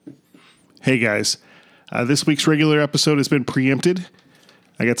Hey guys, this week's regular episode has been preempted.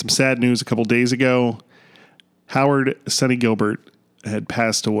 I got some sad news a couple days ago. Howard Sonny Gilbert had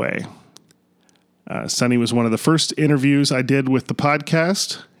passed away. Sonny was one of the first interviews I did with the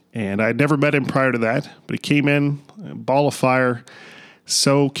podcast, and I'd never met him prior to that, but he came in, a ball of fire,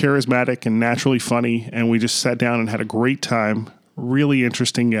 so charismatic and naturally funny, and we just sat down and had a great time. Really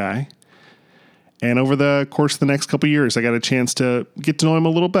interesting guy. And over the course of the next couple of years, I got a chance to get to know him a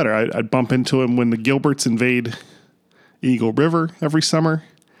little better. I'd bump into him when the Gilberts invade Eagle River every summer.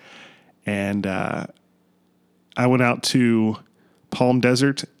 And I went out to Palm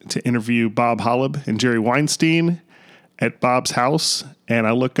Desert to interview Bob Holub and Jerry Weinstein at Bob's house. And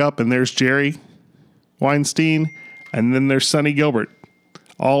I look up and there's Jerry Weinstein and then there's Sonny Gilbert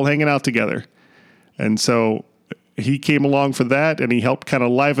all hanging out together. And so he came along for that, and he helped kind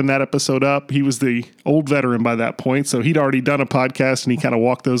of liven that episode up. He was the old veteran by that point, so he'd already done a podcast, and he kind of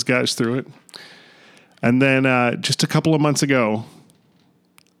walked those guys through it. And then just a couple of months ago,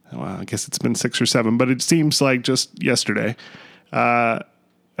 well, I guess it's been 6 or 7, but it seems like just yesterday, I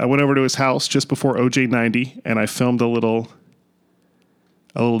went over to his house just before OJ90, and I filmed a little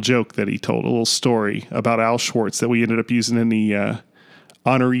joke that he told, a little story about Al Schwartz that we ended up using in the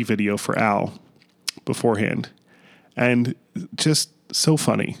honoree video for Al beforehand. And just so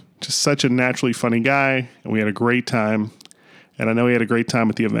funny, just such a naturally funny guy. And we had a great time. And I know he had a great time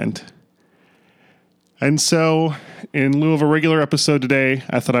at the event. And so in lieu of a regular episode today,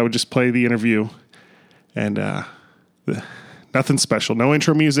 I thought I would just play the interview. And nothing special, no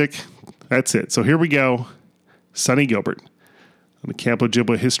intro music. That's it. So here we go. Sonny Gilbert on the Camp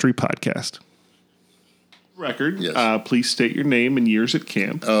Ojibwa History Podcast. Record. Yes. Please state your name and years at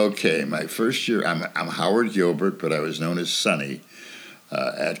camp. Okay, my first year, I'm Howard Gilbert, but I was known as Sonny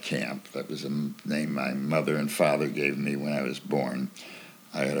at camp. That was a name my mother and father gave me when I was born.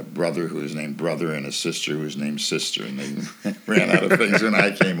 I had a brother who was named Brother and a sister who was named Sister, and they ran out of things when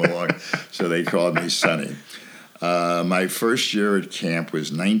I came along, so they called me Sonny. My first year at camp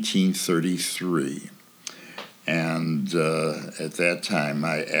was 1933. And at that time,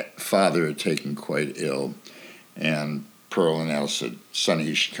 my father had taken quite ill, and Pearl and Al said, Sonny,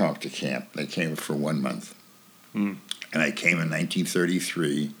 you should come up to camp. They came for 1 month. And I came in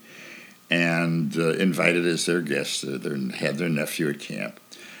 1933 and invited as their guest. Had their nephew at camp.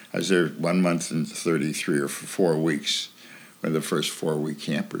 I was there 1 month in 33 or for 4 weeks. One of the first 4-week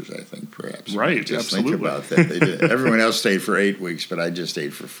campers, I think, perhaps. Right, just absolutely. Think about that. They did. Everyone else stayed for 8 weeks, but I just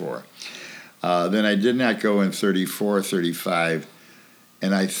stayed for 4. Then I did not go in 34, 35,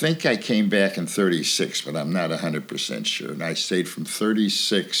 and I think I came back in 36, but I'm not 100% sure. And I stayed from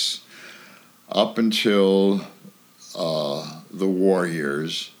 36 up until the war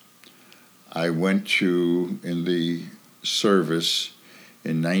years. I went to, in the service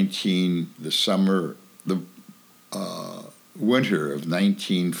in the winter of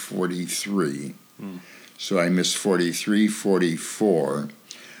 1943. So I missed 43, 44.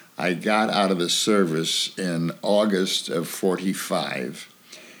 I got out of the service in August of 45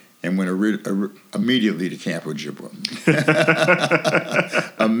 and went immediately to Camp Ojibwa.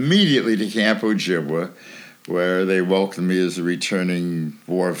 Immediately to Camp Ojibwa, where they welcomed me as a returning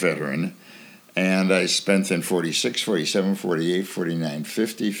war veteran. And I spent in 46, 47, 48, 49,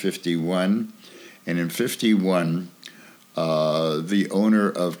 50, 51. And in 51, the owner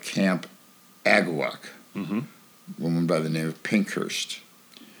of Camp Agawak, a woman by the name of Pinkhurst,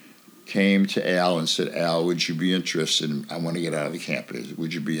 came to Al and said, Al, would you be interested in, I want to get out of the camp,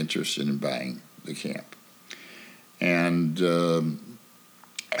 would you be interested in buying the camp? And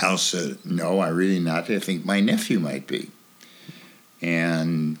Al said, no, I really not. I think my nephew might be.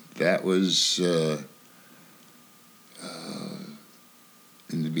 And that was in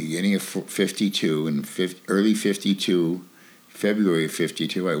the beginning of 52, in early 52, February of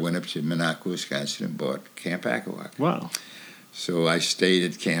 52, I went up to Minocqua, Wisconsin and bought Camp Agawak. Wow. So I stayed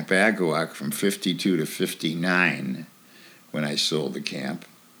at Camp Agawak from 52 to 59 when I sold the camp.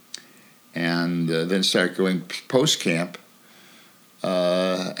 And then started going post-camp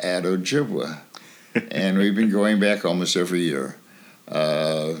at Ojibwa. And we've been going back almost every year.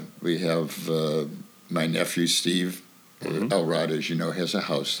 We have my nephew, Steve Elrod, as you know, has a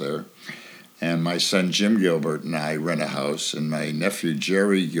house there. And my son, Jim Gilbert, and I rent a house. And my nephew,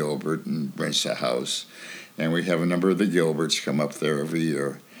 Jerry Gilbert, rents a house. And we have a number of the Gilberts come up there every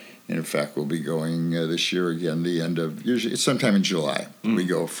year. And in fact, we'll be going this year again, usually it's sometime in July. We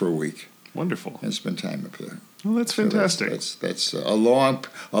go for a week. Wonderful. And spend time up there. Well, that's fantastic. That's a long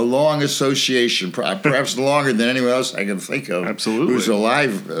association, perhaps longer than anyone else I can think of. Absolutely. Who's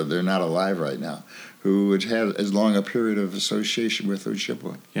alive? They're not alive right now. who had had as long a period of association with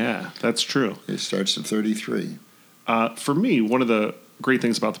Ojibwa. Yeah, that's true. It starts in 1933. For me, one of the great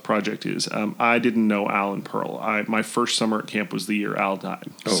things about the project is I didn't know Al and Pearl. My first summer at camp was the year Al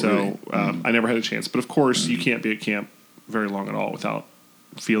died. Oh, so really? I never had a chance. But of course, you can't be at camp very long at all without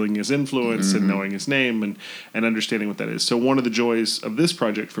feeling his influence and knowing his name and understanding what that is. So one of the joys of this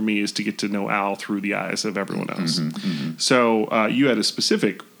project for me is to get to know Al through the eyes of everyone else. So you had a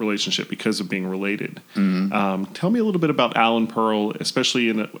specific relationship because of being related. Tell me a little bit about Al and Pearl,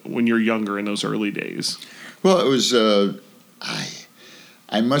 especially when you're younger in those early days. Well, it was,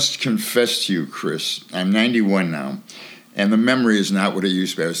 I must confess to you, Chris, I'm 91 now, and the memory is not what it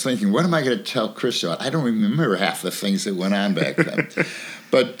used to be. I was thinking, what am I going to tell Chris about? I don't remember half the things that went on back then.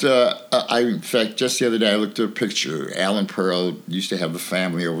 But in fact, just the other day, I looked at a picture. Al and Pearl used to have the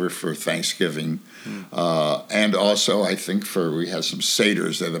family over for Thanksgiving. And also, I think we had some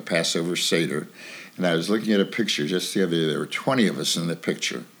Seders there, the Passover Seder. And I was looking at a picture just the other day. There were 20 of us in the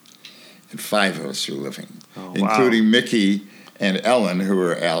picture. And 5 of us were living, including Mickey and Ellen, who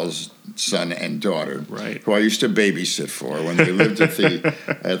were Al's son and daughter, who I used to babysit for when they lived at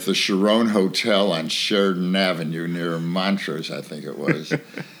the Sharon Hotel on Sheridan Avenue near Montrose, I think it was.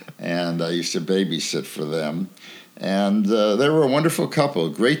 And I used to babysit for them. And they were a wonderful couple,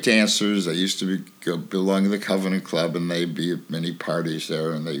 great dancers. They used to belong to the Covenant Club, and they'd be at many parties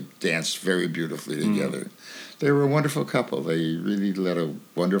there, and they danced very beautifully together. They were a wonderful couple. They really led a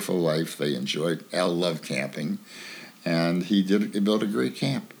wonderful life. They enjoyed. Al loved camping. And he built a great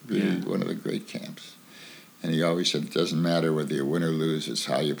camp, really one of the great camps. And he always said, it doesn't matter whether you win or lose, it's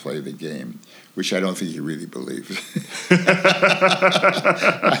how you play the game, which I don't think he really believed.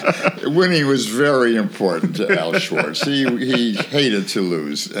 Winning was very important to Al Schwartz. He hated to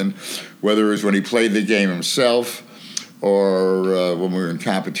lose. And whether it was when he played the game himself or when we were in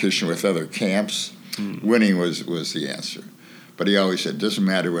competition with other camps, winning was the answer. But he always said, it doesn't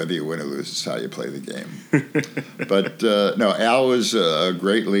matter whether you win or lose, it's how you play the game. But, no, Al was a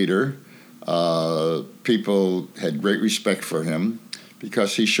great leader. People had great respect for him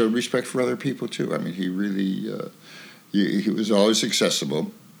because he showed respect for other people, too. I mean, he really, he was always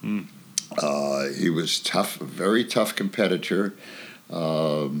accessible. He was tough, a very tough competitor.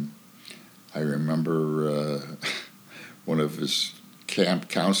 I remember one of his camp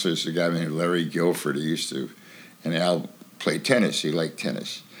counselors, a guy named Larry Guilford, he used to, and Al played tennis. He liked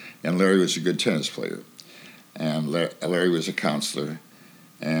tennis. And Larry was a good tennis player. And Larry was a counselor.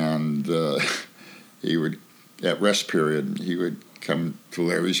 And he would, at rest period, he would come to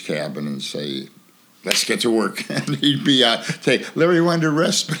Larry's cabin and say, let's get to work. And he'd be out, say, Larry wanted to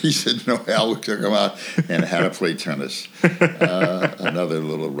rest, but he said, no, Al took him out and had to play tennis. Another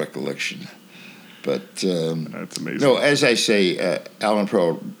little recollection. But that's amazing. No, as I say, Al and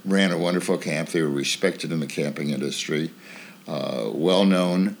Pearl ran a wonderful camp. They were respected in the camping industry, well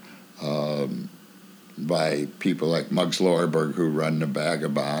known by people like Muggs Lorberg, who run the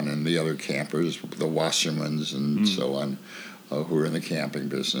Vagabond, and the other campers, the Wassermans and so on, who were in the camping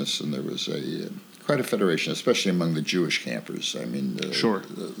business. And there was quite a federation, especially among the Jewish campers. I mean,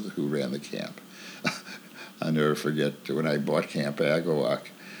 who ran the camp. I'll never forget when I bought Camp Agawak.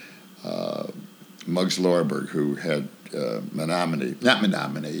 Muggs Lorberg, who had the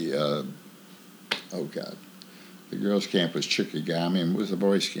girls' camp was Chickagami, and it was the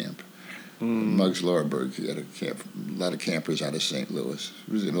boys' camp. Muggs Lorberg, he had a lot of campers out of St. Louis.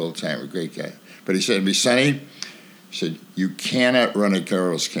 He was an old-timer, great guy. But he said to me, Sonny, he said, you cannot run a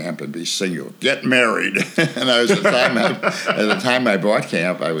girls' camp and be single. Get married. And at the time I bought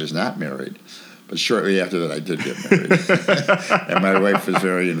camp, I was not married. But shortly after that, I did get married. And my wife was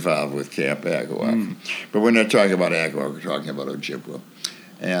very involved with Camp Agawak. But we're not talking about Agawak, we're talking about Ojibwa.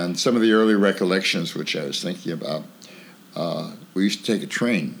 And some of the early recollections, which I was thinking about, we used to take a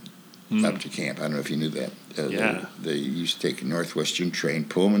train up to camp. I don't know if you knew that. They used to take a Northwestern train,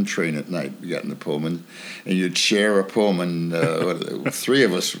 Pullman train at night. We got in the Pullman, and you'd share a Pullman, 3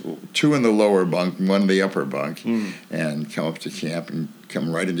 of us, 2 in the lower bunk, 1 in the upper bunk, and come up to camp and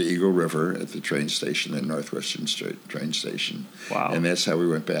come right into Eagle River at the train station, the Northwestern train station. Wow. And that's how we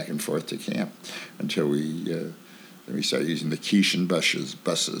went back and forth to camp until we started using the Keishan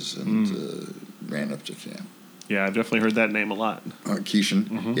buses and ran up to camp. Yeah, I've definitely heard that name a lot.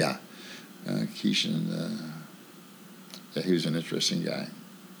 Keishan, yeah. Keishan, he was an interesting guy.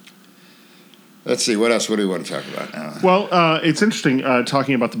 Let's see, what else? What do we want to talk about now? Well, it's interesting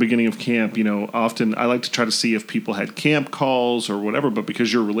talking about the beginning of camp. You know, often I like to try to see if people had camp calls or whatever, but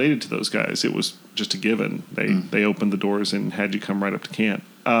because you're related to those guys, it was just a given. They opened the doors and had you come right up to camp.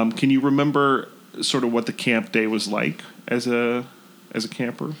 Can you remember sort of what the camp day was like as a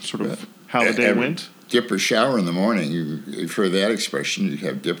camper? Sort of how the day went? Dip or shower in the morning. You've heard that expression. You'd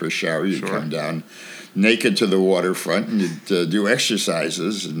have dip or shower. You'd come down naked to the waterfront and you'd do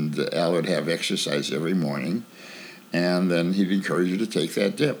exercises. And Al would have exercise every morning. And then he'd encourage you to take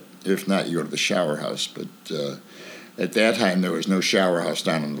that dip. If not, you go to the shower house. But at that time, there was no shower house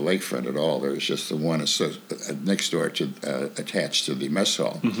down on the lakefront at all. There was just the one next door to attached to the mess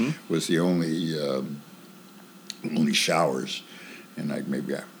hall was the only showers. And like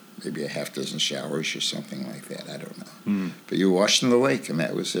maybe a half dozen showers or something like that. I don't know. But you washed in the lake, and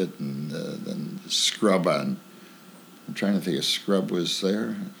that was it. And then scrub on. I'm trying to think if scrub was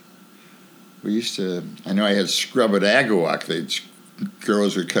there. We used to. I know I had scrub at Agawak.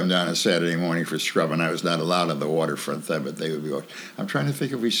 Girls would come down on Saturday morning for scrub, and I was not allowed on the waterfront then, but they would be. I'm trying to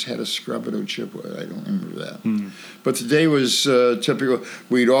think if we had a scrub at Ojibwa. I don't remember that. But the day was typical.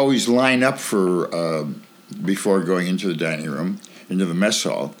 We'd always line up for before going into the dining room, into the mess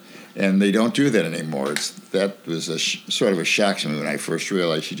hall. And they don't do that anymore. That was sort of a shock to me when I first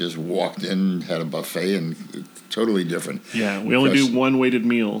realized you just walked in, had a buffet, and totally different. Yeah, we only do one weighted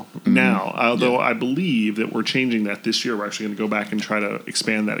meal now, although I believe that we're changing that this year. We're actually going to go back and try to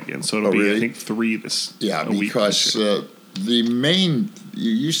expand that again. So it'll be, really? I think, 3 this week. Because the main,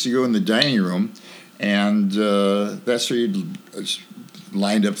 you used to go in the dining room, and that's where you'd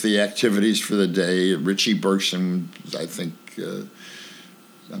lined up the activities for the day. Richie Bergson, I think...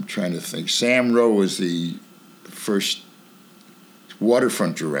 I'm trying to think. Sam Rowe was the first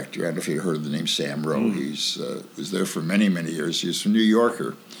waterfront director. I don't know if you heard of the name Sam Rowe. He's was there for many, many years. He's a New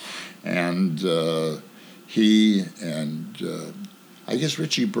Yorker. And he and I guess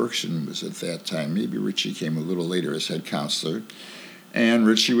Richie Bergson was at that time. Maybe Richie came a little later as head counselor. And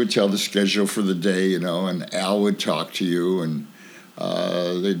Richie would tell the schedule for the day, and Al would talk to you. And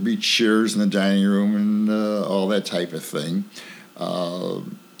there'd be cheers in the dining room and all that type of thing.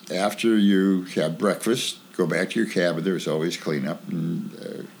 After you have breakfast, go back to your cabin. There's always cleanup and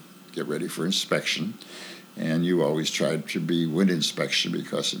get ready for inspection. And you always tried to be wind inspection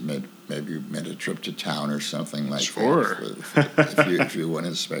because it meant a trip to town or something like that. If you went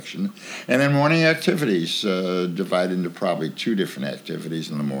inspection. And then morning activities, divided into probably 2 different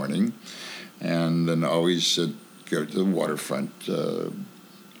activities in the morning. And then always go to the waterfront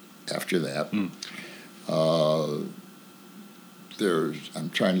after that.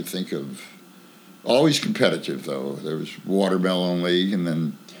 I'm trying to think of, always competitive though. There was Watermelon League, and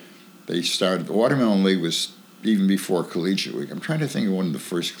then they started, the Watermelon League was even before Collegiate Week. I'm trying to think of when the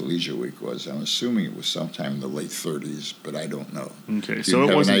first Collegiate Week was. I'm assuming it was sometime in the late 30s, but I don't know. Okay, so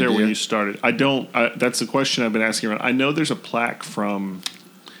it wasn't there when you started. That's the question I've been asking around. I know there's a plaque from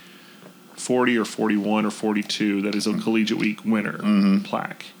 40 or 41 or 42 that is a Collegiate Week winner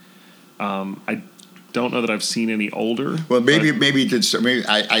plaque. I don't know that I've seen any older. Well, maybe it did. Maybe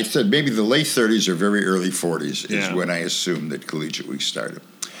I said maybe the late 30s or very early 40s is when I assumed that Collegiate Week started.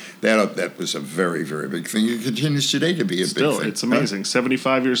 That was a very, very big thing. It continues today to be a big thing. It's amazing.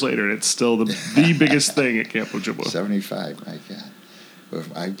 75 years later, and it's still the biggest thing at Camp Ojibwa. 75, my God. Well,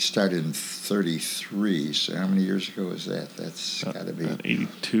 I started in 33, so how many years ago was that? That's got to be...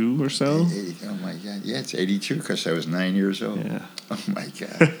 82 or so? 80, oh, my God. Yeah, it's 82 because I was 9 years old. Yeah. Oh, my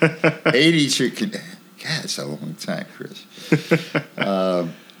God. 82... God, it's a long time, Chris.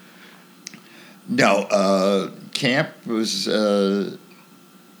 Camp was...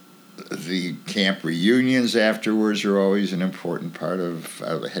 the camp reunions afterwards are always an important part of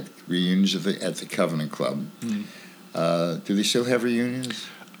reunions at the Covenant Club. Do they still have reunions?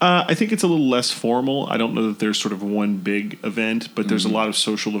 I think it's a little less formal. I don't know that there's sort of one big event, but there's a lot of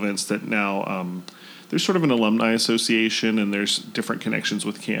social events that now there's sort of an alumni association, and there's different connections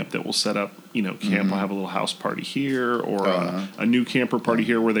with camp that will set up. Camp will have a little house party here, or a new camper party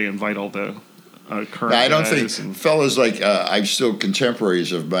here where they invite all the current I don't guys think fellas like I'm still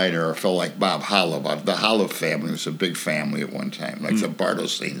contemporaries of mine are a fellow like Bob Hollow. The Hollow family was a big family at one time, like the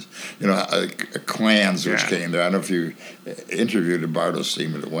Bartlesteins, clans which came there. I don't know if you interviewed a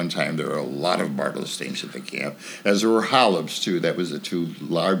Bartlestein, but at one time there were a lot of Bartlesteins at the camp, as there were Hollowes too. That was the 2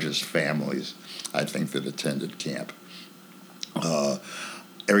 largest families, I think, that attended camp.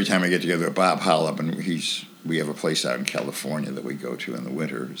 Every time I get together with Bob Hollow, and we have a place out in California that we go to in the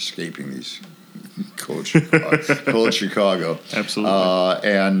winter, escaping these cold Chicago. Absolutely.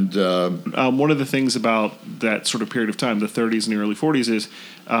 One of the things about that sort of period of time, the 30s and the early 40s, is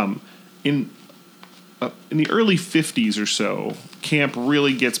in the early 50s or so, camp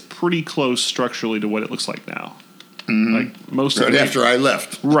really gets pretty close structurally to what it looks like now. Like most of after I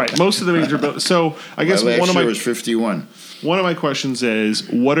left. Right. Most of the major buildings. So I guess my last year was 51. One of my questions is,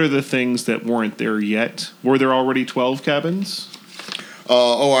 what are the things that weren't there yet? Were there already 12 cabins?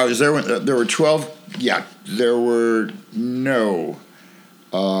 I was there when there were 12. Yeah, there were no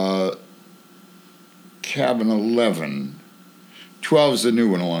cabin 11. 12 is the new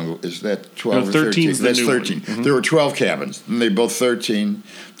one along. Is that 12 or 13? That's 13. Mm-hmm. There were 12 cabins. Then they built 13.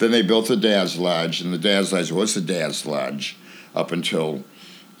 Then they built the Dad's Lodge, and the Dad's Lodge was the Dad's Lodge up until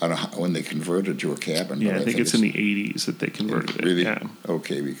I don't know when they converted to a cabin. Yeah, I think it's in the 80s that they converted it. Really? Yeah.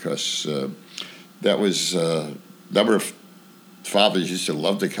 Okay, because that was number of fathers used to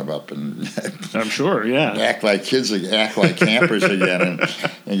love to come up and I'm sure, yeah, act like kids, act like campers again,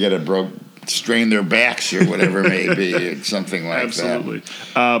 and get a strain their backs or whatever it may be, something like Absolutely. that.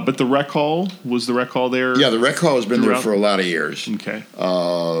 Absolutely. But the rec hall, was the rec hall there? Yeah, the rec hall has been there for a lot of years. Okay.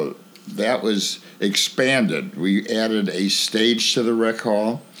 That was expanded. We added a stage to the rec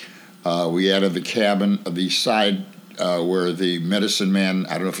hall. We added the cabin, the side where the medicine man,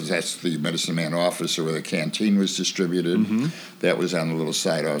 I don't know if that's the medicine man office or where the canteen was distributed. Mm-hmm. That was on the little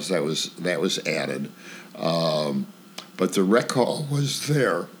side office. That was added. But the rec hall was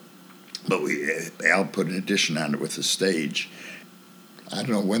there. But Al put an addition on it with the stage. I don't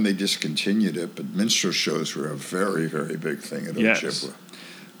know when they discontinued it, but minstrel shows were a very, very big thing at Ojibwa.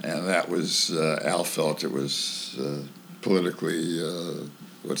 And that was, Al felt it was politically,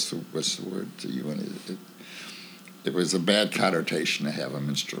 what's the word that you want to... It was a bad connotation to have a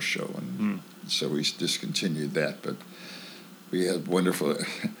minstrel show, and so we discontinued that. But we had wonderful...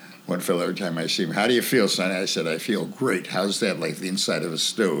 One fellow, every time I see him, how do you feel, son? I said, I feel great. How's that, like the inside of a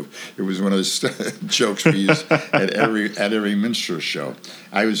stove? It was one of those jokes we used at every minstrel show.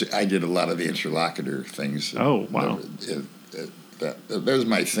 I did a lot of the interlocutor things. Oh, wow. That was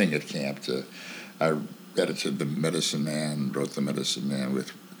my thing at camp. I edited The Medicine Man, wrote The Medicine Man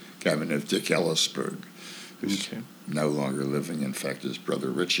with a guy named Dick Ellisberg, who's no longer living. In fact, his brother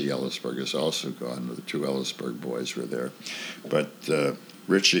Richie Ellisberg is also gone. The two Ellisberg boys were there. But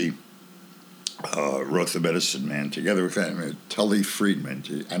Richie wrote The Medicine Man together with Tully Friedman.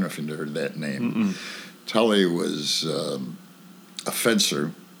 I don't know if you've heard that name. Mm-mm. Tully was a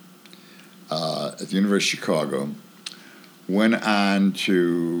fencer at the University of Chicago, went on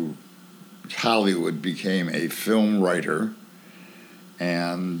to Hollywood, became a film writer,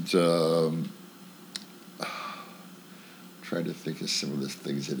 and tried to think of some of the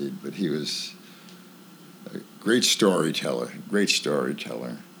things he did, but he was a great storyteller,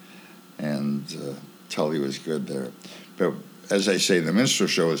 and Tully was good there. But as I say, the minstrel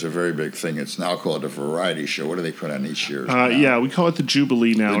show is a very big thing. It's now called a variety show. What do they put on each year? Yeah, we call it the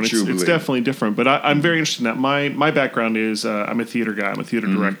Jubilee now, and it's definitely different. But I'm very interested in that. My background is I'm a theater guy. I'm a theater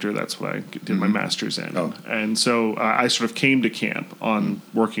director. That's what I did my master's in. Oh. And so I sort of came to camp on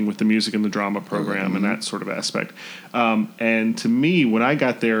working with the music and the drama program and that sort of aspect. And to me, when I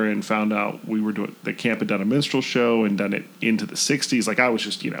got there and found out the camp had done a minstrel show and done it into the 60s, like I was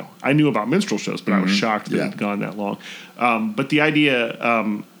just, I knew about minstrel shows, but I was shocked that it had gone that long. But the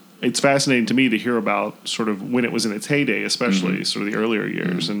idea, it's fascinating to me to hear about sort of when it was in its heyday, especially sort of the earlier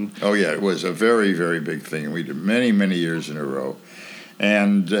years. And it was a very, very big thing. And we did many, many years in a row.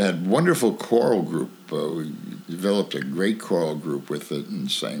 And had wonderful choral group. We developed a great choral group with it and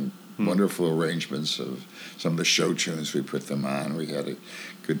sang wonderful arrangements of some of the show tunes. We put them on. We had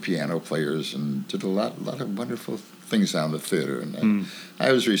good piano players and did a lot of wonderful things on the theater. And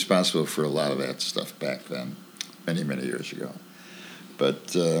I was responsible for a lot of that stuff back then, many, many years ago.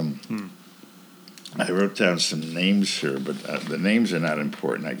 But I wrote down some names here, but the names are not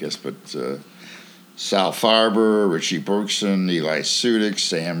important, I guess. But Sal Farber, Richie Bergson, Eli Sudik,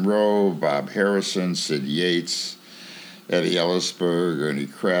 Sam Rowe, Bob Harrison, Sid Yates, Eddie Ellisberg, Ernie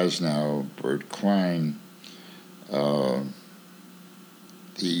Krasnow, Bert Klein,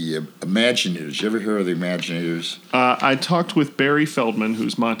 the Imaginators. You ever hear of the Imaginators? I talked with Barry Feldman,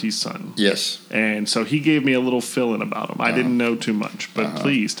 who's Monty's son. Yes. And so he gave me a little fill-in about him. I didn't know too much, but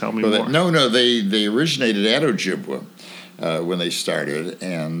please tell me more. They originated at Ojibwa when they started,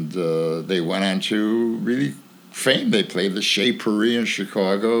 and they went on to really fame. They played the Chez Paris in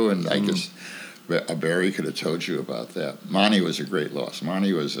Chicago, and I guess Barry could have told you about that. Monty was a great loss.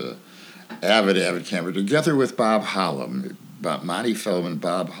 Monty was a avid camper, together with Bob Hollum. Monty Feldman,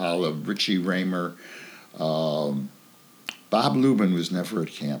 Bob Hollum, Richie Raymer. Bob Lubin was never at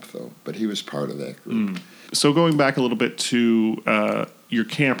camp, though, but he was part of that group. So going back a little bit to your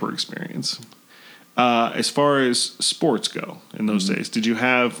camper experience, as far as sports go in those days, did you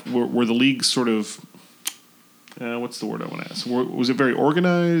were the leagues sort of, what's the word I want to ask? Was it very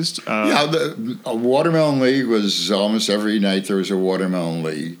organized? A Watermelon League was almost every night there was a Watermelon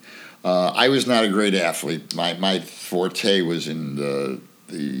League. I was not a great athlete. My forte was in the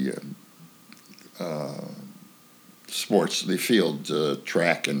sports, the field,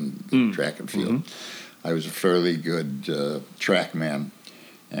 track and field. I was a fairly good track man,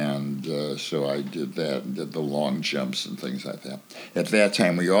 and so I did that and did the long jumps and things like that. At that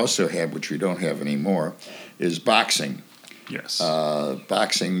time, we also had, which we don't have anymore, is boxing. Yes.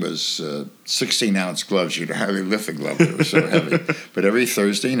 Boxing was 16-ounce gloves. You'd hardly lift a glove. They were so heavy. But every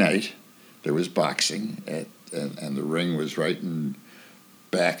Thursday night, there was boxing, and the ring was right in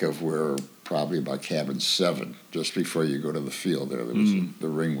back of where probably about cabin 7, just before you go to the field there. The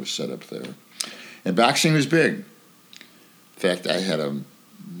ring was set up there. And boxing was big. In fact, I had a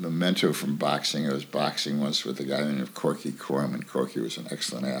memento from boxing. I was boxing once with a guy named Corky Corman. Corky was an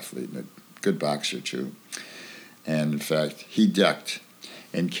excellent athlete and a good boxer, too. And, in fact, he ducked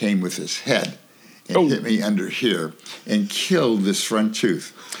and came with his head and hit me under here and killed this front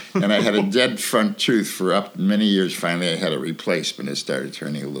tooth. And I had a dead front tooth for up many years. Finally, I had it replaced, but it started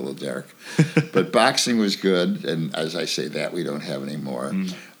turning a little dark. But boxing was good, and as I say, that we don't have anymore.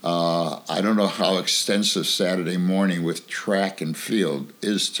 I don't know how extensive Saturday morning with track and field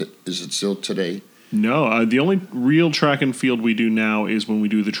is. Is it still today? No, the only real track and field we do now is when we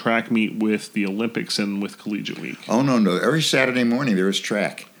do the track meet with the Olympics and with Collegiate Week. Oh, no. Every Saturday morning there was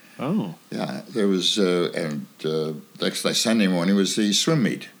track. Oh. Yeah, there was, and next Sunday morning was the swim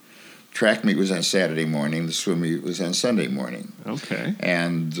meet. Track meet was on Saturday morning. The swim meet was on Sunday morning. Okay.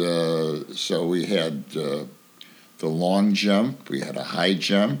 And so we had the long jump. We had a high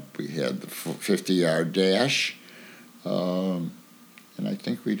jump. We had the 50-yard dash. And I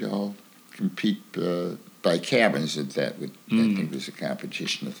think we'd all compete by cabins. I think was a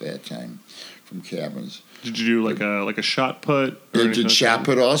competition at that time from cabins. Did you do like a shot put? They did shot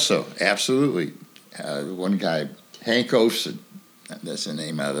put also. Absolutely. One guy, Hank Olson, that's the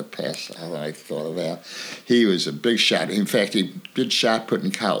name out of the past. How I thought of that. He was a big shot. In fact, he did shot put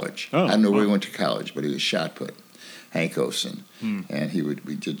in college. I don't know where he went to college, but he was shot put. Hank Olson, and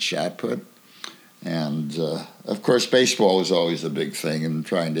we did shot put. And, of course, baseball was always a big thing, and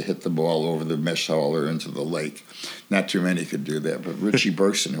trying to hit the ball over the mesh hall or into the lake. Not too many could do that, but Richie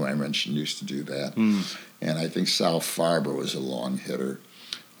Bergson, who I mentioned, used to do that. And I think Sal Farber was a long hitter.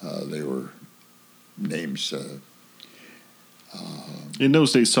 They were names. In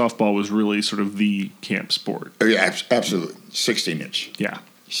those days, softball was really sort of the camp sport. Oh, yeah, absolutely. 16-inch. Yeah.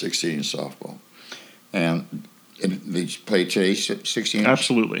 16-inch softball. And they play today 16-inch?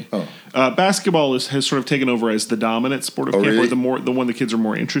 Absolutely. Oh. Basketball has sort of taken over as the dominant sport of camp, really? or the one the kids are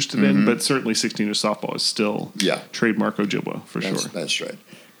more interested in, but certainly 16-inch softball is still trademark Ojibwa, for sure. That's right.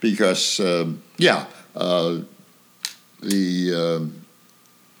 Because,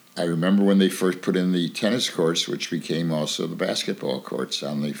 I remember when they first put in the tennis courts, which became also the basketball courts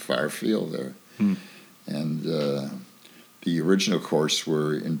on the far field there. And the original courts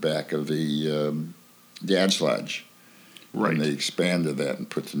were in back of the Dad's Lodge. Right. And they expanded that and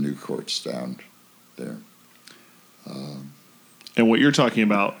put the new courts down there. And what you're talking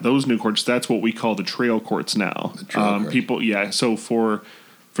about, those new courts, that's what we call the trail courts now. The trail courts. People, so for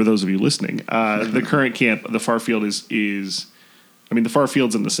those of you listening, the current camp, the far field is the far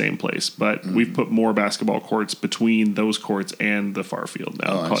field's in the same place, but we've put more basketball courts between those courts and the far field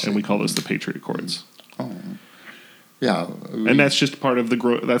now, and we call those the Patriot courts. Oh. Yeah. And that's just part of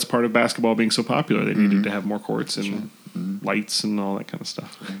that's part of basketball being so popular. They needed to have more courts and lights and all that kind of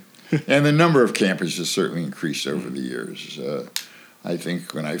stuff. And the number of campers has certainly increased over the years. I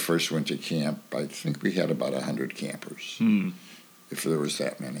think when I first went to camp, I think we had about 100 campers, if there was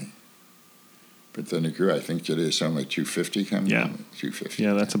that many. But then it grew. I think today it's only 250 coming. Yeah, 250.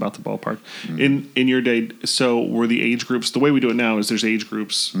 Yeah, that's about the ballpark. In your day, so were the age groups? The way we do it now is there's age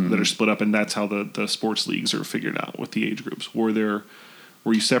groups that are split up, and that's how the sports leagues are figured out with the age groups. Were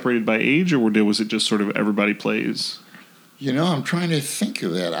you separated by age, or was it just sort of everybody plays? I'm trying to think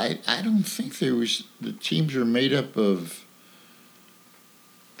of that. I don't think there was. The teams are made up of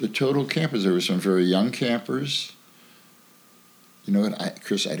the total campers. There were some very young campers. You know what,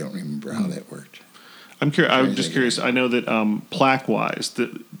 Chris? I don't remember how that worked. I'm just curious. I know that plaque-wise,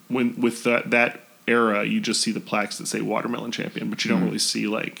 with that era, you just see the plaques that say watermelon champion, but you don't really see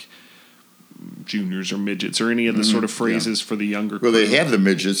like juniors or midgets or any of the sort of phrases for the younger. Well, they had the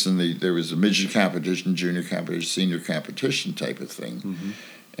midgets, and there was a midget competition, junior competition, senior competition type of thing.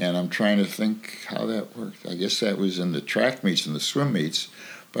 And I'm trying to think how that worked. I guess that was in the track meets and the swim meets,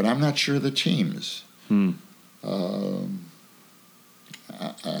 but I'm not sure the teams.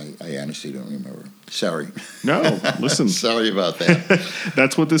 I honestly don't remember. Sorry. No, listen. Sorry about that.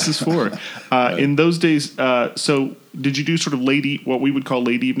 That's what this is for. In those days, so did you do sort of what we would call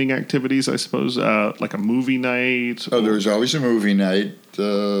late evening activities, I suppose, like a movie night? Oh, there was always a movie night.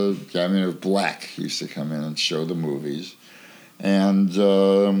 Black used to come in and show the movies. And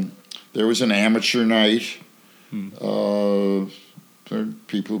there was an amateur night.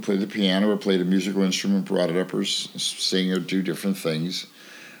 People who played the piano or played a musical instrument, brought it up or sing or do different things.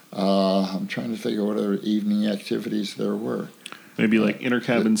 I'm trying to think of what other evening activities there were. Maybe like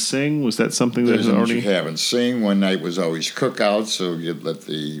intercabin sing? Was that something that was had already... Intercabin sing. One night was always cookout, so you'd let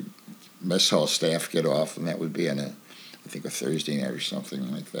the mess hall staff get off, and that would be on a Thursday night or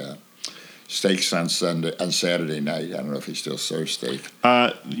something like that. Steaks on Saturday night. I don't know if he still serves steak.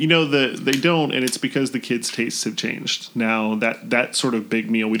 They don't, and it's because the kids' tastes have changed. Now, that sort of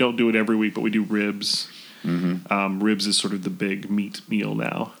big meal, we don't do it every week, but we do ribs. Mm-hmm. Ribs is sort of the big meat meal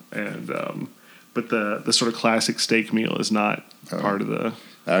now, and but the sort of classic steak meal is not part of the...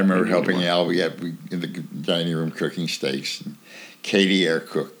 I remember helping Al. We in the dining room cooking steaks. And Katie, our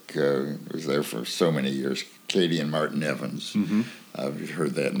cook, was there for so many years. Katie and Martin Evans. Mm-hmm. I've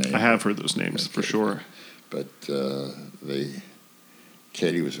heard that name. I have heard those names for sure. But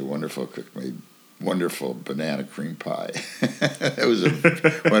Katie was a wonderful cook. Made wonderful banana cream pie. That was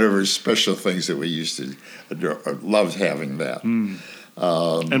one of her special things that we used to adore. Loved having that. And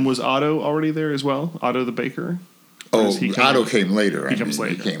was Otto already there as well? Otto the baker? Otto came later. He comes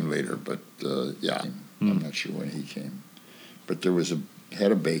later. He came later, but I'm not sure when he came. But there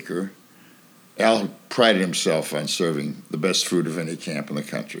had a baker. Al prided himself on serving the best food of any camp in the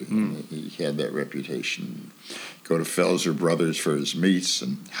country. He had that reputation. Go to Felser Brothers for his meats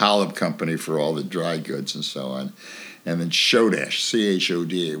and Hollop Company for all the dry goods and so on. And then Chodash,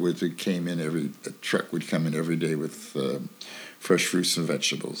 C-H-O-D-A, a truck would come in every day with fresh fruits and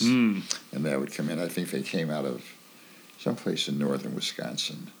vegetables. And that would come in. I think they came out of someplace in northern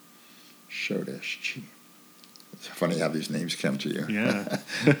Wisconsin. Chodash, It's funny how these names come to you. Yeah.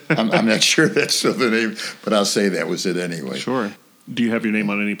 I'm not sure that's still the name, but I'll say that was it anyway. Sure. Do you have your name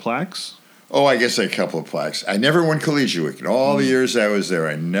on any plaques? Oh, I guess a couple of plaques. I never won Collegiate Week. In all the years I was there,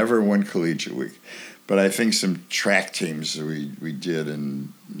 I never won Collegiate Week. But I think some track teams we did,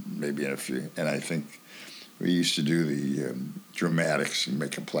 and maybe in a few. And I think we used to do the dramatics and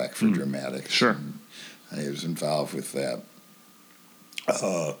make a plaque for dramatics. Sure. And I was involved with that.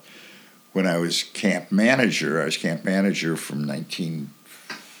 When I was camp manager from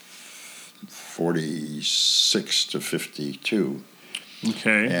 1946 to 52.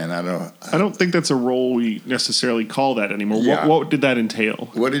 Okay. And I don't think that's a role we necessarily call that anymore. Yeah. What did that entail?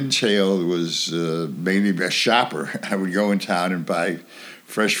 What it entailed was mainly a shopper. I would go in town and buy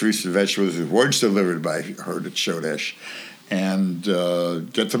fresh fruits and vegetables with words delivered by her at Chodash, and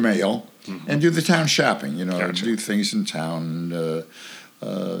get the mail and do the town shopping. Gotcha. Do things in town.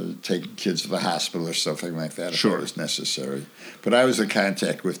 Take kids to the hospital or something like that if it was necessary. But I was in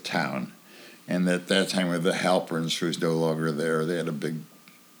contact with town. And at that time, with the Halperns, who was no longer there, they had a big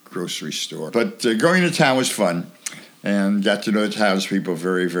grocery store. But going to town was fun, and got to know the townspeople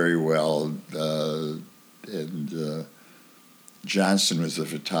very, very well. Johnson was the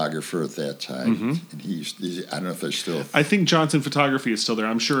photographer at that time, and I don't know if they're still... I think Johnson Photography is still there.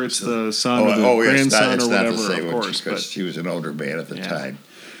 I'm sure it's the son or the grandson or whatever, of course. Because he was an older man at the time.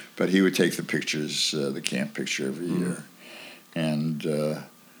 But he would take the pictures, the camp picture every year. And...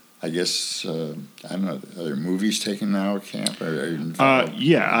 I guess, I don't know, are there movies taken now at camp?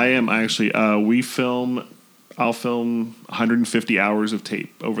 Yeah, I am actually. I'll film 150 hours of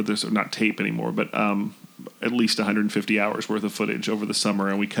tape over this, not tape anymore, but at least 150 hours worth of footage over the summer,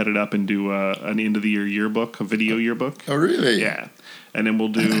 and we cut it up and do an end-of-the-year yearbook, a video yearbook. Oh, really? Yeah. And then we'll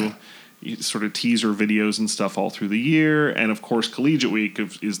do... sort of teaser videos and stuff all through the year, and of course Collegiate Week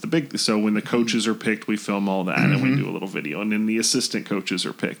is the big. So when the coaches are picked, we film all that, and we do a little video, and then the assistant coaches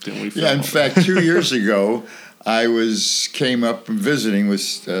are picked, and we film. Yeah, in fact, 2 years ago, I came up and visiting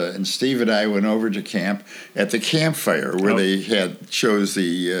with, and Steve and I went over to camp at the campfire where they chose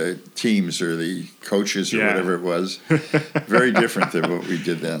the teams or the coaches or whatever it was. Very different than what we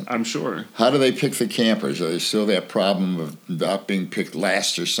did then. I'm sure. How do they pick the campers? Are they still that problem of not being picked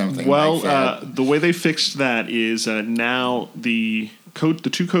last or something like that? The way they fixed that is now the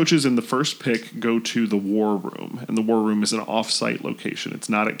two coaches in the first pick go to the war room, and the war room is an off-site location. It's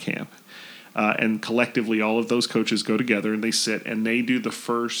not at camp. And collectively, all of those coaches go together and they sit and they do the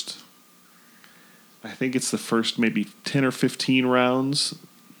first, I think it's the first maybe 10 or 15 rounds.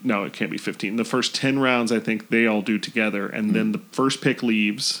 No, it can't be 15. The first 10 rounds, I think they all do together. And then the first pick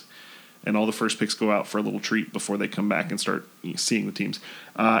leaves and all the first picks go out for a little treat before they come back and start seeing the teams.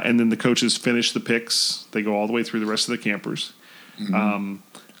 And then the coaches finish the picks. They go all the way through the rest of the campers. Mm-hmm.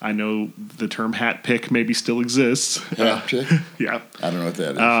 I know the term hat pick maybe still exists. Hat pick? Yeah. I don't know what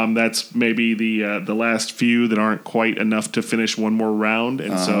that is. That's maybe the last few that aren't quite enough to finish one more round.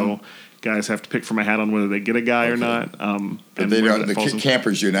 And so guys have to pick from a hat on whether they get a guy or not. But they don't. The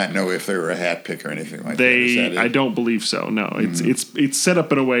campers do not know if they were a hat pick or anything like that. Is that it? I don't believe so. No, it's set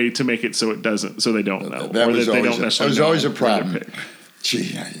up in a way to make it so it doesn't, so they don't know. That was always a problem.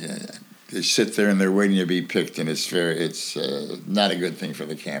 Gee, they sit there and they're waiting to be picked, and it's not a good thing for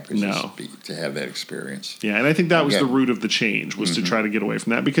the campers to have that experience. Yeah, and I think that was the root of the change, was to try to get away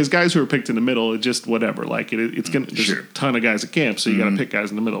from that, because guys who are picked in the middle, it just whatever. Like it's gonna there's a ton of guys at camp, so you got to pick guys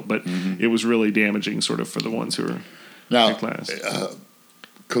in the middle. But it was really damaging, sort of, for the ones who are picked last.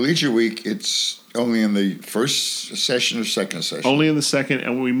 Collegiate week, it's only in the first session or second session? Only in the second,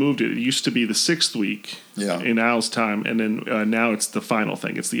 and when we moved it, it used to be the 6th week in Al's time, and then now it's the final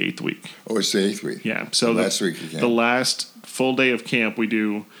thing. It's the 8th week. Oh, it's the 8th week. Yeah. So last week again. The last full day of camp, we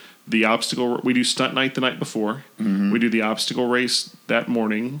do the obstacle. We do stunt night the night before. Mm-hmm. We do the obstacle race that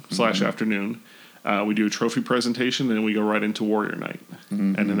morning / afternoon. We do a trophy presentation, and then we go right into warrior night,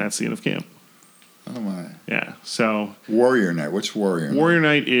 and then that's the end of camp. Oh, my. Yeah, so... Warrior Night. What's Warrior Night? Warrior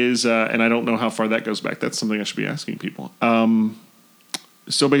Night is, and I don't know how far that goes back. That's something I should be asking people.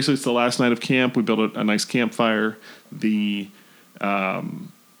 So basically, it's the last night of camp. We build a nice campfire. The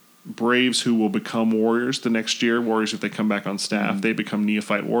Braves, who will become warriors the next year, warriors if they come back on staff, they become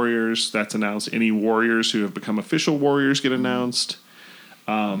neophyte warriors. That's announced. Any warriors who have become official warriors get announced.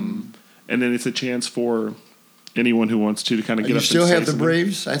 And then it's a chance for... anyone who wants to kind of get up and say something. You still have the something.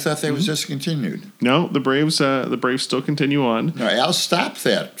 Braves? I thought that was discontinued. No, the Braves still continue on. No, Al stopped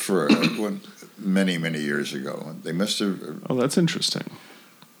that for many, many years ago. They must have... Oh, that's interesting.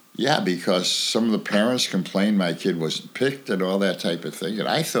 Yeah, because some of the parents complained my kid wasn't picked and all that type of thing, and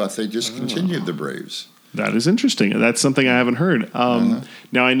I thought they discontinued the Braves. That is interesting. That's something I haven't heard.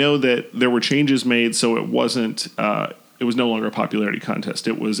 Now, I know that there were changes made, so it wasn't... it was no longer a popularity contest.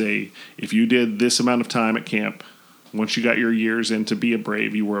 It was if you did this amount of time at camp, once you got your years in to be a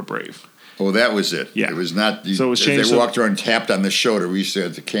Brave, you were a Brave. Oh, that was it. Yeah. It was not, so it was changed. They walked around and tapped on the shoulder. We used to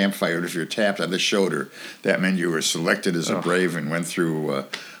at the campfire, if you're tapped on the shoulder, that meant you were selected as a Brave and went through,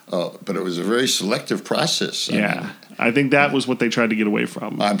 but it was a very selective process. I think that was what they tried to get away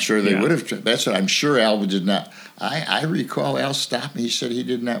from. I'm sure they would have. That's what I'm sure Al did not. I recall Al stopped me. He said he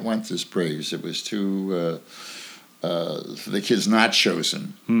did not want this Braves. It was too... the kid's not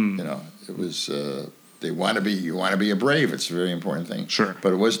chosen. You know, it was you want to be a Brave. It's a very important thing. Sure,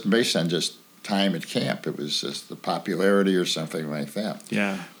 but it wasn't based on just time at camp. It was just the popularity or something like that.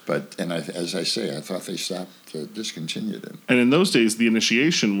 Yeah. But as I say, I thought they discontinued it. And in those days, the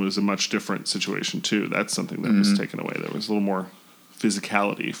initiation was a much different situation too. That's something that was taken away. There was a little more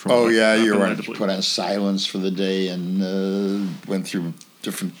physicality from. Oh yeah, you were put on silence for the day and went through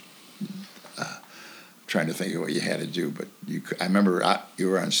different. Trying to think of what you had to do, but I remember you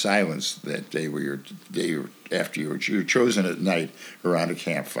were on silence that day after you were chosen at night around a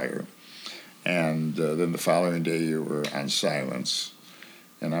campfire, and then the following day you were on silence,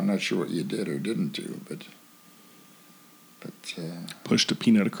 and I'm not sure what you did or didn't do, but pushed a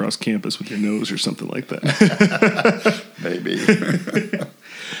peanut across campus with your nose or something like that. Maybe.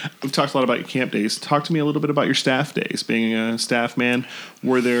 We've talked a lot about your camp days. Talk to me a little bit about your staff days. Being a staff man,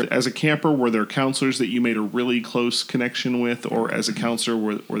 as a camper, were there counselors that you made a really close connection with, or as a counselor,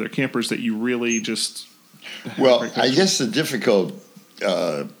 were there campers that you really just... Well, I guess the difficult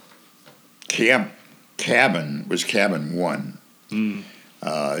cabin was cabin 1. You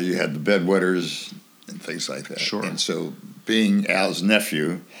had the bedwetters and things like that. Sure. And so being Al's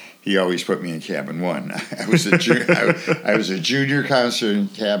nephew... He always put me in cabin 1. I was a junior counselor in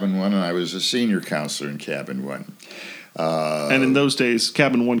cabin 1, and I was a senior counselor in cabin 1. And in those days,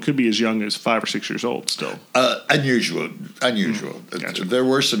 cabin 1 could be as young as 5 or 6 years old still. Unusual. Gotcha. There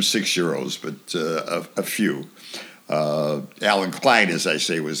were some 6-year-olds, but a few. Alan Klein, as I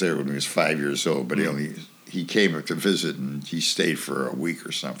say, was there when he was 5 years old, but he came to visit, and he stayed for a week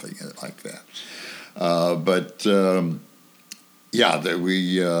or something like that. Yeah,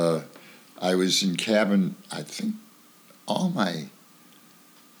 I was in cabin, I think, all my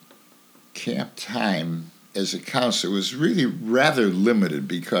camp time as a counselor was really rather limited,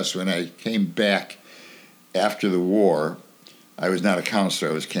 because when I came back after the war, I was not a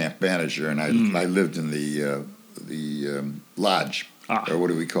counselor, I was camp manager, and I lived in the lodge, or what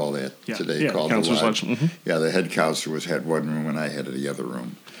do we call that today? Called the lodge. Yeah, the head counselor had one room, and I had the other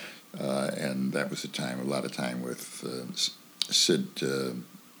room. And that was a lot of time with Sid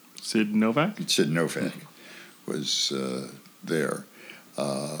Sid Novak? Sid Novak was there.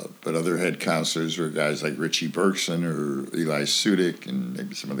 But other head counselors were guys like Richie Bergson or Eli Sudik, and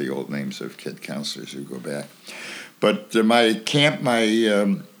maybe some of the old names of head counselors who go back. But my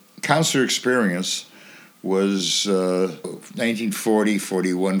counselor experience was 1940,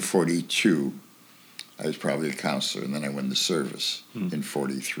 41, 42. I was probably a counselor, and then I went into service in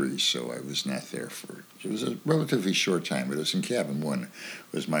 43, so I was not there it was a relatively short time, but it was in cabin 1. It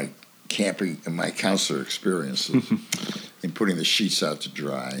was my counselor experience in putting the sheets out to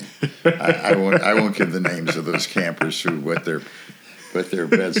dry. I won't give the names of those campers who wet their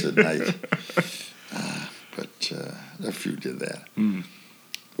beds at night, but a few did that.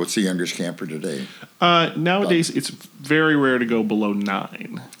 What's the youngest camper today? Nowadays, it's very rare to go below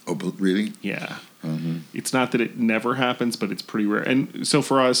 9. Oh, really? Yeah. Mm-hmm. It's not that it never happens, but it's pretty rare. And so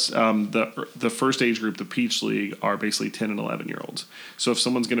for us, the first age group, the Peach League, are basically 10 and 11-year-olds. So if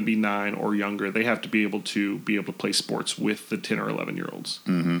someone's going to be 9 or younger, they have to be able to play sports with the 10 or 11-year-olds.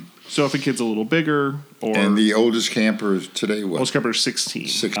 Mm-hmm. So if a kid's a little bigger, and the oldest camper today, what? Oldest camper is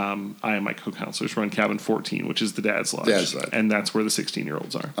 16. I and my co-counselors run cabin 14, which is the dad's lodge. And that's where the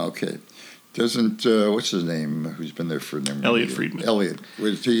 16-year-olds are. Okay. Doesn't what's his name? Who's been there for a number? Elliot Friedman. Elliot,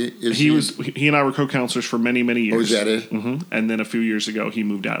 he and I were co-counselors for many, many years. Oh, is that it? Mm-hmm. And then a few years ago, he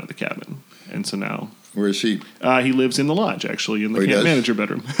moved out of the cabin, and so now where is he? He lives in the lodge, actually, in the camp manager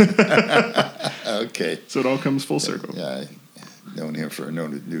bedroom. Okay. So it all comes full circle. Yeah,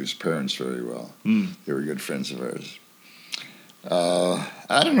 knew his parents very well. They were good friends of ours.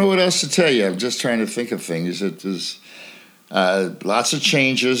 I don't know what else to tell you. I'm just trying to think of things. It was lots of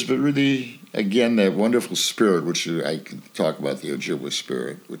changes, but really, again, that wonderful spirit, which I can talk about, the Ojibwa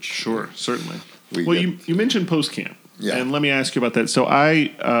spirit. Which sure, certainly. You mentioned post-camp. Yeah. And let me ask you about that. So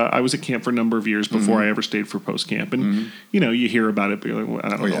I was at camp for a number of years before I ever stayed for post-camp. And, you hear about it, but you're like, well, I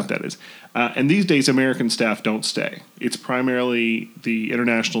don't know what that is. And these days, American staff don't stay. It's primarily the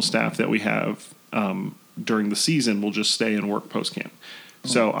international staff that we have during the season will just stay and work post-camp.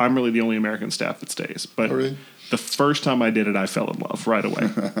 So I'm really the only American staff that stays. But the first time I did it, I fell in love right away.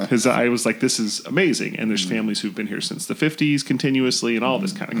 Because I was like, this is amazing. And there's families who've been here since the 50s continuously and all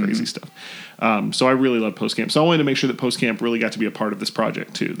this kind of crazy stuff. So I really love post-camp. So I wanted to make sure that post-camp really got to be a part of this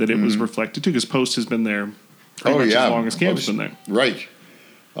project, too. That it was reflected, too. Because post has been there pretty much as long as camp's been there. Right.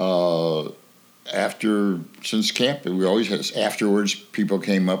 Since camp, we always had afterwards, people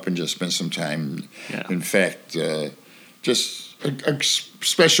came up and just spent some time. Yeah. In fact, just a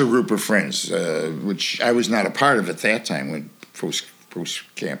special group of friends, which I was not a part of at that time when post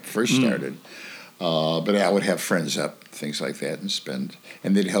camp first started. But I would have friends up, things like that,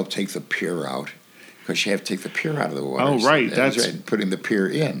 and they'd help take the pier out. Because you have to take the pier out of the water. Oh, right. That's right. Putting the pier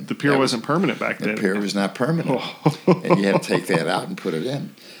in. The pier wasn't permanent back then. The pier was not permanent. And you had to take that out and put it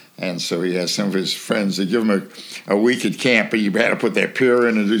in. And so he has some of his friends. They give him a week at camp, but you had to put that pier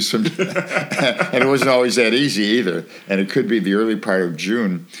in and do some. And it wasn't always that easy either. And it could be the early part of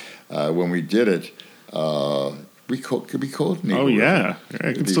June when we did it. Could be cold in the River. Yeah.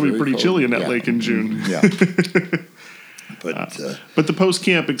 It could still be pretty cold. Chilly in that lake in June. Yeah. But the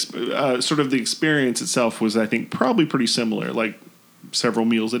post-camp, sort of the experience itself was, I think, probably pretty similar. Like several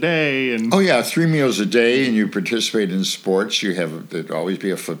meals a day. 3 meals a day, and you participate in sports. There'd always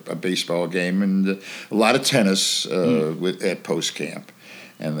be a baseball game and a lot of tennis at post-camp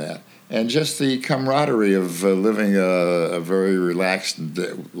and that. And just the camaraderie of living a very relaxed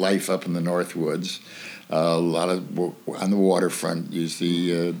life up in the North Woods. A lot of on the waterfront,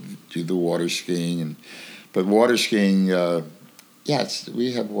 usually do the water skiing. But water skiing,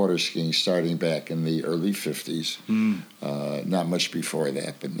 we had water skiing starting back in the early 50s. Not much before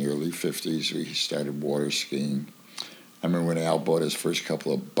that, but in the early 50s we started water skiing. I remember when Al bought his first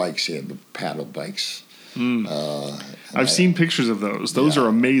couple of bikes, he had the paddle bikes. I've seen pictures of those. Those are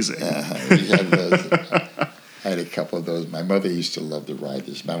amazing. We had those. I had a couple of those. My mother used to love to ride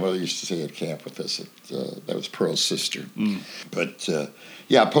this. My mother used to stay at camp with us. That was Pearl's sister. But,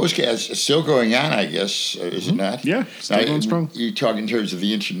 post-camp is still going on, I guess, is it not? Yeah, still going strong. You talk in terms of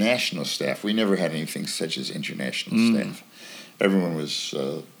the international staff. We never had anything such as international staff. Everyone was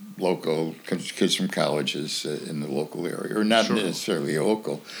local, kids from colleges in the local area, or not necessarily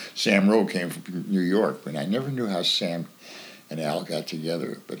local. Sam Rowe came from New York, and I never knew how Sam and Al got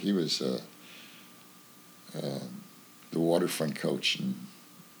together, but he was the waterfront coach and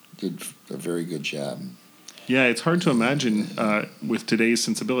did a very good job. Yeah, it's hard to imagine with today's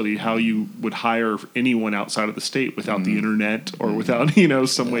sensibility how you would hire anyone outside of the state without the internet or without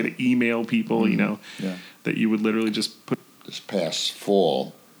some way to email people. That you would literally just put. This past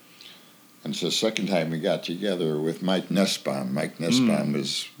fall, And it's the second time we got together with Mike Nussbaum. Mike Nussbaum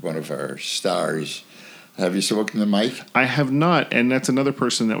was one of our stars. Have you spoken to Mike? I have not, and that's another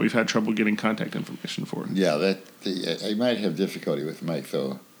person that we've had trouble getting contact information for. Yeah, I might have difficulty with Mike,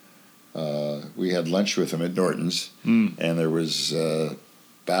 though. We had lunch with him at Norton's, and there was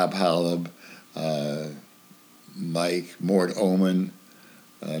Bob Hollab, Mike, Mort Oman,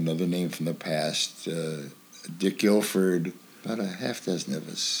 another name from the past, Dick Guilford. About a half dozen of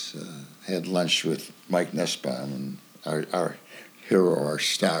us had lunch with Mike Nussbaum, and our hero, our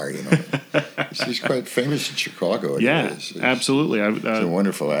star, He's quite famous in Chicago. Yeah, absolutely. He's a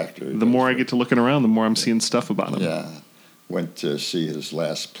wonderful actor. The more I get to looking around, the more I'm seeing stuff about him. Yeah. Went to see his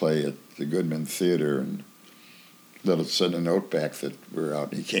last play at the Goodman Theater and sent a note back that we're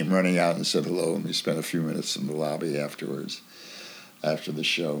out. And he came running out and said hello, and we spent a few minutes in the lobby afterwards, after the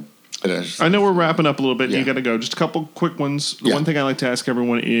show. I know we're wrapping up a little bit, and you got to go. Just a couple quick ones. The one thing I like to ask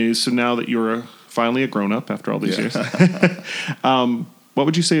everyone is, so now that you're finally a grown-up after all these years, what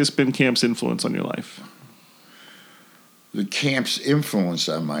would you say has been camp's influence on your life? The camp's influence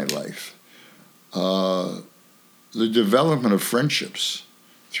on my life? The development of friendships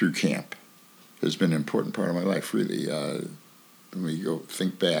through camp has been an important part of my life, really. When we go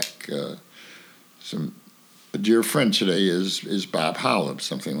think back, a dear friend today is Bob Hollab,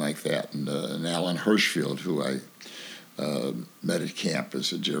 something like that, and Alan Hirschfield, who I met at camp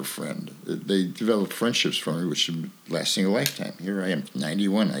as a dear friend. They developed friendships for me, which are lasting a lifetime. Here I am,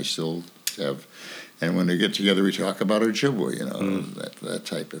 91. I still have, and when we get together, we talk about Ojibwa, that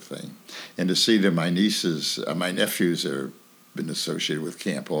type of thing. And to see that my nieces, my nephews, have been associated with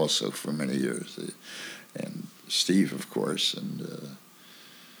camp also for many years, and Steve, of course, and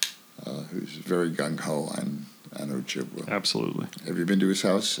who's very gung ho on Ojibwa. Absolutely. Have you been to his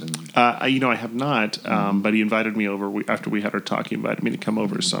house? I have not, but he invited me over after we had our talk. He invited me to come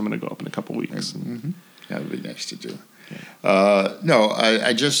over, so I'm going to go up in a couple weeks. That would be nice to do. Yeah. No,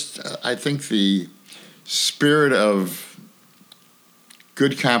 I think the spirit of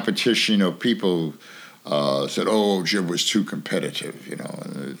good competition. People said, "Oh, Ojibwa was too competitive."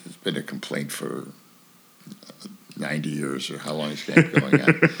 And it's been a complaint for 90 years or how long it's been going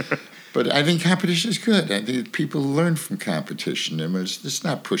on. But I think competition is good. I think people learn from competition. And it's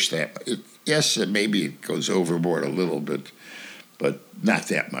not pushed that. Yes, maybe it goes overboard a little bit, but not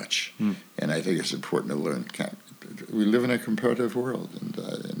that much. And I think it's important to learn. We live in a competitive world,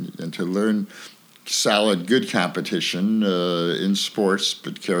 and to learn solid, good competition in sports,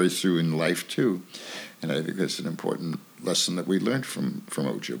 but carry through in life too. And I think that's an important lesson that we learned from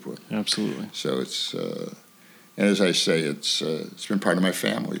Ojibwa. Absolutely. So it's. And as I say, it's been part of my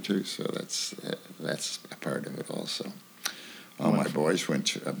family too, so that's a part of it also. My two boys went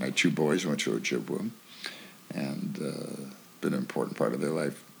to Ojibwa, and been an important part of their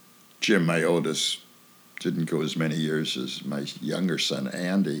life. Jim, my oldest, didn't go as many years as my younger son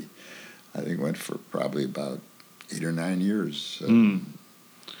Andy. I think went for probably about 8 or 9 years.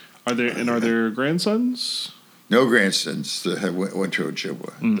 Are there grandsons? No grandsons that went to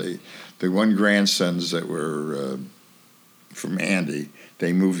Ojibwa. The one grandsons that were from Andy,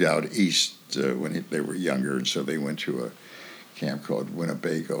 they moved out east when they were younger, and so they went to a camp called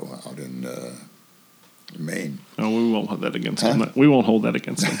Winnebago out in Maine. Oh, we won't hold that against them. We won't hold that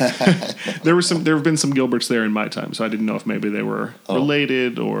against them. There have been some Gilberts there in my time, so I didn't know if maybe they were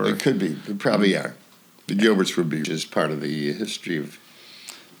related or. It could be. They probably are. The Gilberts would be just part of the history of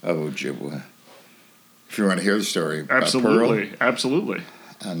Ojibwa. If you want to hear the story about Pearl. Absolutely.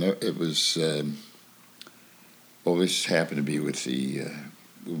 I know it was. This happened to be with we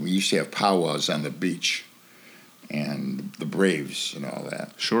used to have powwows on the beach, and the Braves and all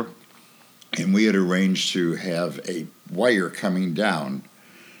that. Sure. And we had arranged to have a wire coming down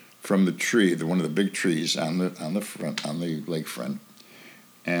from the tree, one of the big trees on the lakefront,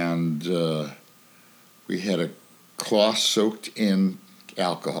 and we had a cloth soaked in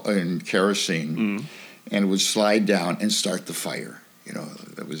alcohol and kerosene, and it would slide down and start the fire.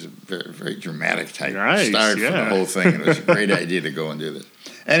 That was a very, very dramatic type start for the whole thing. And it was a great idea to go and do this.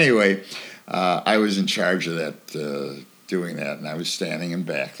 Anyway, I was in charge of that, doing that, and I was standing in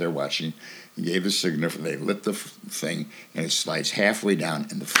back there watching. He gave the signal. They lit the thing, and it slides halfway down,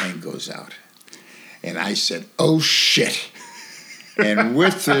 and the flame goes out. And I said, "Oh, shit." And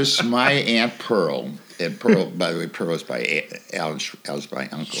with this, my Aunt Pearl, and Pearl, by the way, Pearl was by Al's by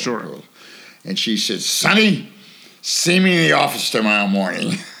uncle. Sure. Pearl, and she said, "Sonny, see me in the office tomorrow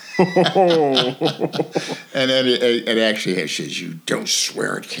morning." And then it actually says, "You don't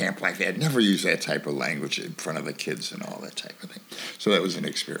swear at camp like that. Never use that type of language in front of the kids," and all that type of thing. So that was an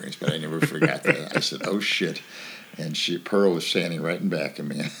experience, but I never forgot that. I said, "Oh, shit." And Pearl was standing right in back of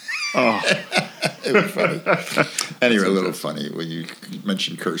me. Oh, It was funny. Anyway, a little funny when you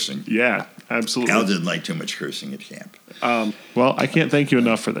mentioned cursing. yeah, absolutely. Al didn't like too much cursing at camp. Well, I can't thank you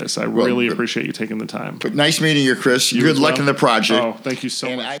enough for this. I really appreciate you taking the time. But nice meeting you, Chris. You Good as luck well. in the project. Oh, thank you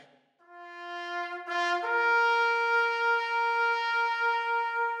so much.